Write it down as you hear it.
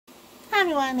Hi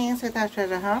everyone, Nancy with our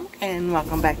treasure home, and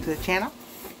welcome back to the channel.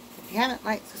 If you haven't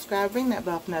liked, subscribe, ring that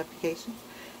bell for notifications,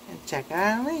 and check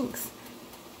out our links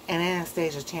and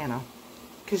Anastasia's channel,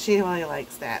 because she really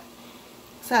likes that.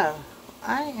 So,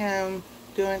 I am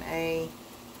doing a,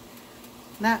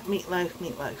 not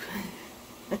meatloaf.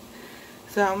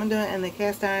 So I'm going to do it in the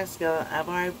cast iron skillet. I've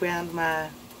already browned my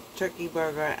turkey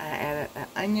burger. I added an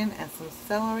onion and some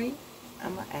celery.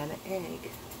 I'm going to add an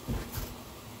egg.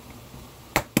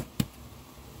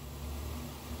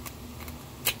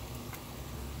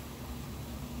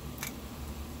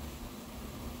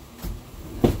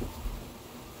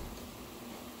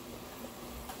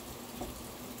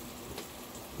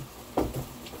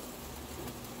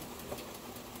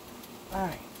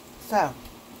 Alright, so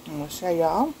I'm going to show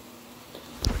y'all.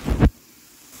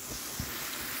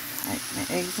 My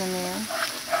eggs in there.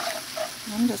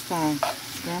 I'm just going to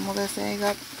scramble this egg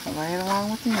up right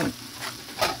along with the meat.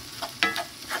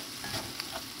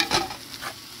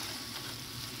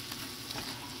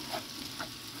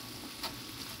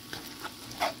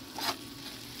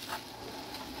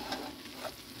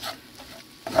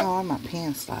 Oh, my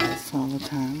pan slides all the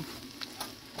time.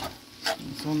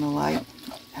 It's on the light.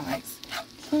 I like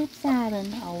keep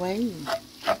sliding away.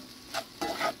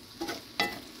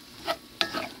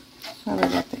 So we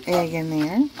got the egg in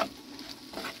there.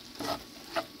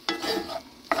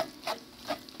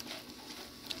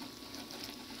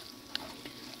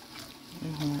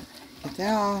 Get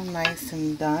that all nice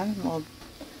and done.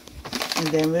 And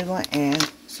then we're going to add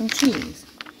some cheese.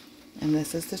 And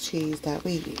this is the cheese that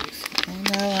we use. I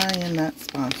know I am not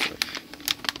sponsored.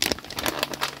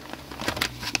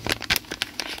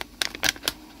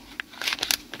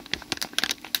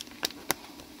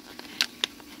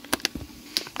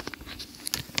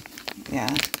 Yeah,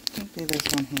 I think do this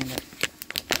one-handed.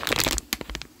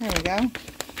 There we go.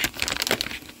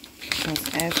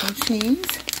 Let's add some cheese.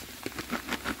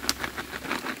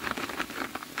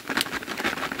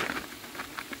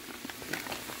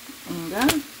 There we go.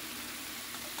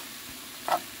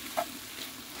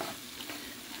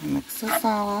 Mix this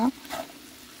all up.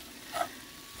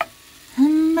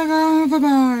 Hamburger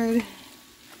overboard.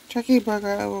 Turkey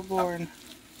burger overboard.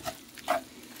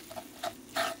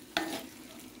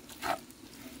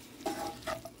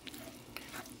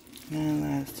 And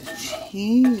as the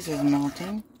cheese is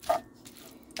melting,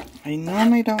 I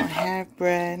normally don't have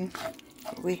bread,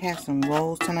 but we had some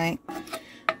rolls tonight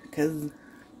because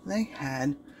they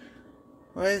had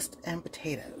roast and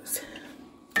potatoes.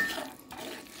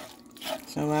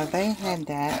 So while they had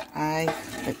that, I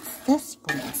fixed this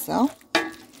for myself.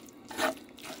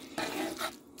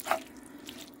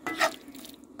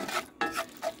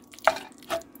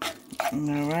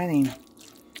 Alrighty,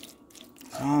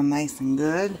 it's all nice and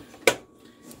good.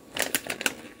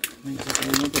 Let me just add a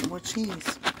little bit more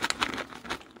cheese.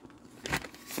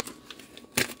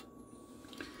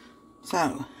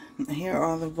 So, here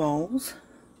are the rolls.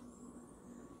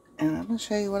 And I'm going to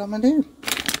show you what I'm going to do.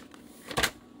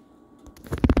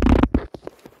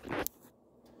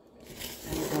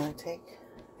 I'm going to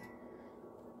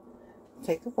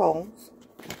take the rolls.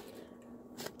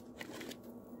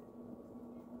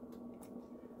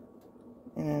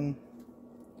 And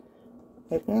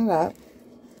open it up.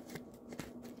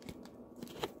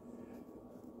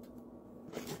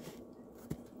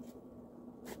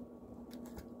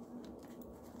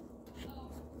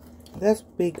 This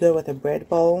would be good with a bread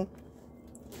bowl,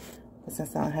 but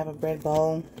since I don't have a bread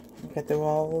bowl, get the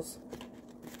rolls.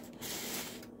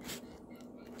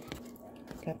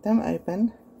 Get them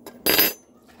open.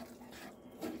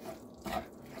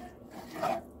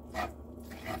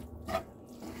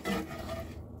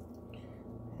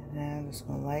 And then I'm just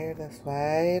going to layer this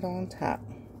right on top.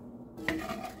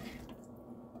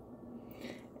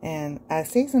 And I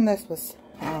seasoned this with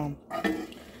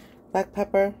black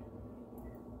pepper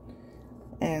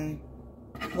and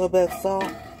a little bit of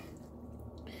salt,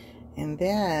 and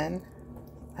then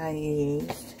I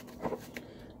used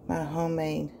my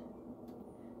homemade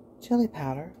chili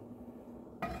powder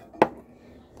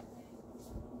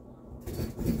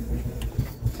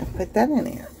and put that in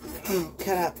there.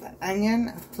 Cut up the onion,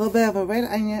 a little bit of a red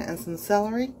onion and some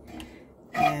celery,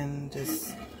 and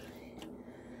just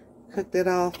cooked it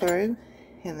all through,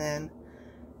 and then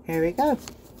here we go.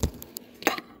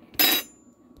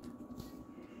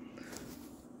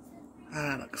 Oh,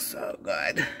 that looks so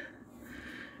good.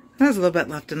 There's a little bit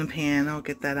left in the pan. I'll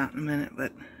get that out in a minute,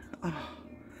 but oh,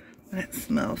 that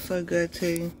smells so good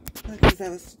too. Because I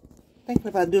was thinking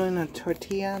about doing a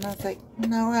tortilla, and I was like,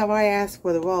 no, I've already asked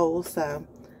for the rolls, so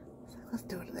let's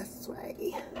do it this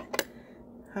way.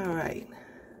 Alright.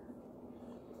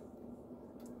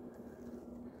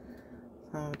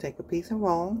 I'll take a piece of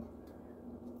roll.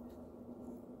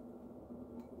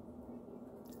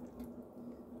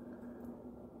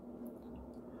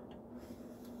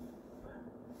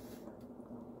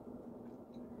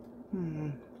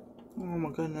 Oh my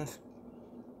goodness.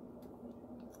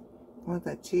 Want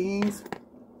that cheese?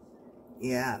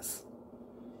 Yes.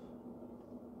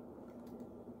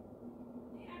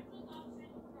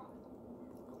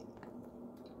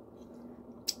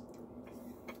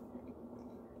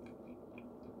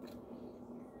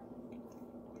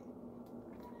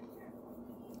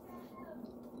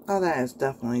 Oh, that is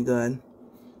definitely good.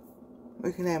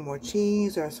 We can add more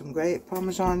cheese or some great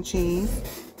Parmesan cheese.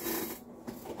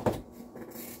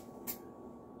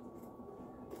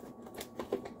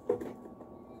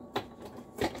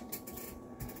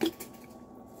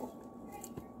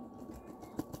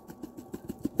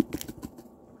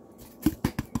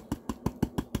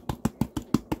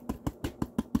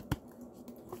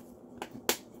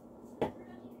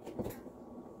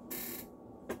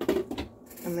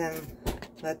 And then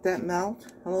let that melt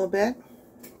a little bit.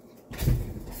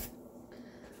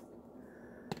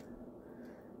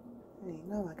 And you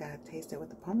know I gotta taste it with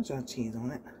the Parmesan cheese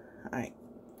on it. Alright.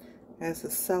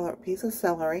 There's a piece of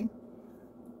celery.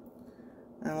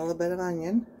 And a little bit of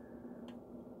onion.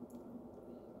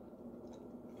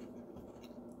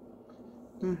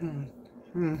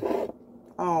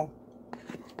 Oh.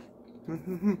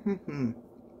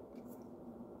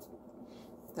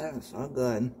 That is so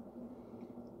good.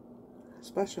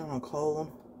 Especially on a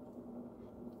cold.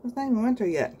 It's not even winter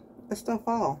yet. It's still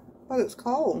fall. But it's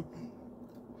cold.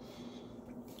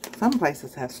 Some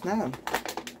places have snow.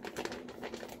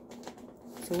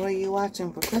 So what are you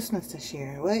watching for Christmas this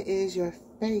year? What is your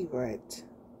favorite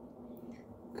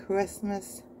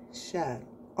Christmas show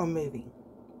or movie?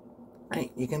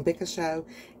 Right, you can pick a show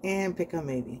and pick a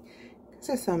movie. Because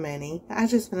there's so many. I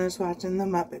just finished watching the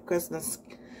Muppet Christmas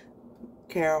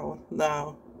Carol,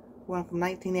 the one from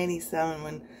 1987,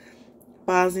 when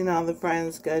Fozzie and all the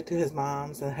friends go to his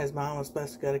mom's, and his mom was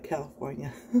supposed to go to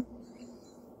California.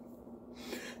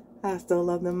 I still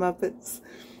love the Muppets.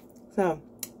 So,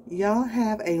 y'all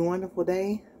have a wonderful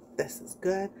day. This is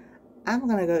good. I'm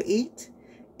going to go eat,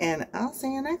 and I'll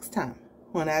see you next time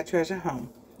when I treasure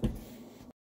home.